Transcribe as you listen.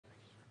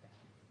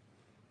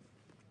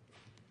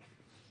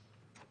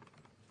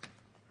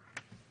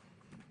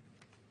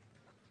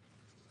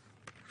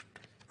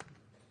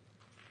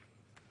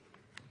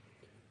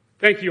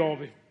Thank you all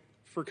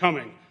for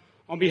coming.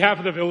 On behalf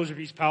of the Village of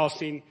East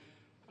Palestine,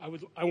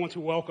 I want to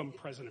welcome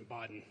President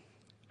Biden.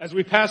 As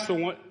we pass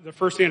the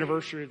first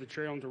anniversary of the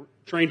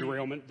train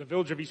derailment, the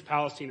Village of East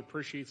Palestine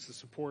appreciates the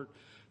support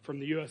from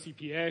the U.S.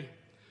 EPA,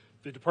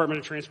 the Department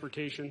of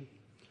Transportation.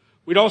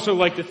 We'd also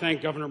like to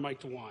thank Governor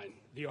Mike DeWine,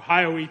 the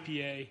Ohio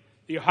EPA,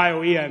 the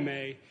Ohio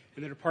EMA,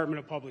 and the Department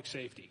of Public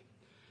Safety,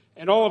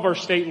 and all of our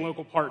state and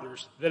local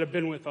partners that have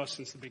been with us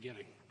since the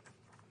beginning.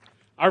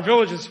 Our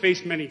village has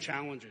faced many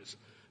challenges,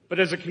 but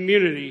as a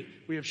community,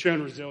 we have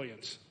shown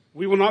resilience.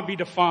 We will not be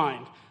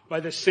defined by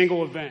this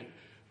single event,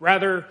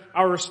 rather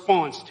our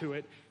response to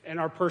it and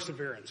our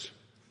perseverance.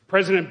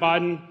 President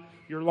Biden,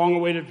 your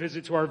long-awaited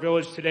visit to our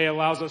village today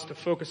allows us to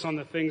focus on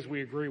the things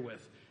we agree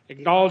with,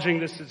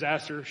 acknowledging this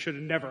disaster should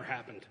have never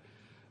happened,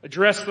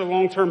 address the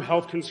long-term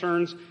health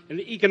concerns and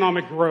the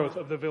economic growth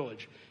of the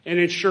village, and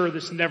ensure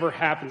this never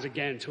happens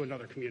again to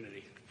another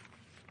community.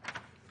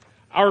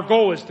 Our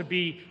goal is to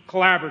be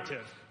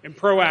collaborative and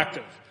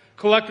proactive,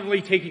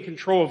 collectively taking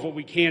control of what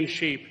we can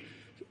shape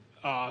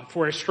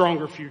for a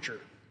stronger future.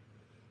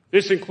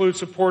 This includes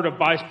support of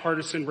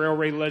bipartisan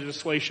railway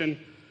legislation,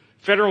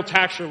 federal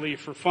tax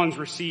relief for funds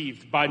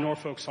received from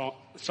Norfolk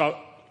Southern,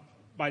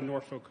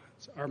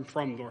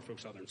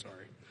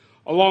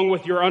 along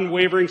with your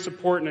unwavering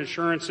support and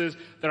assurances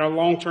that our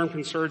long-term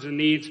concerns and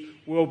needs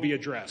will be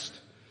addressed,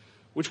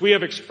 which we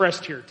have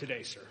expressed here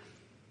today, sir.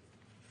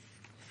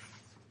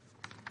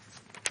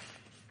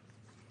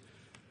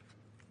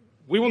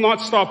 We will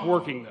not stop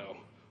working, though.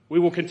 We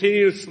will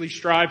continuously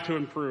strive to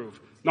improve,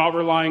 not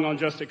relying on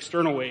just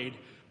external aid,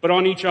 but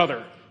on each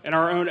other and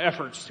our own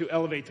efforts to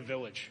elevate the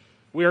village.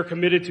 We are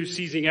committed to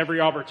seizing every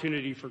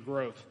opportunity for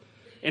growth,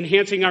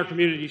 enhancing our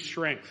community's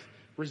strength,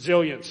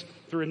 resilience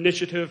through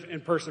initiative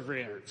and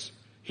perseverance.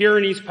 Here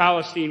in East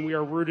Palestine, we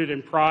are rooted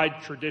in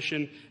pride,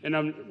 tradition, and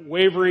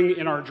unwavering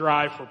in our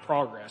drive for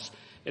progress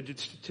and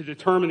to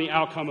determine the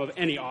outcome of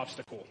any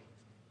obstacle.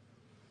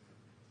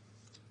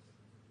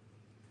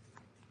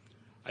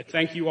 I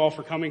thank you all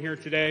for coming here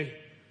today,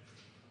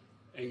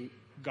 and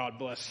God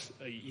bless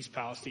East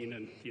Palestine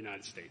and the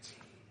United States.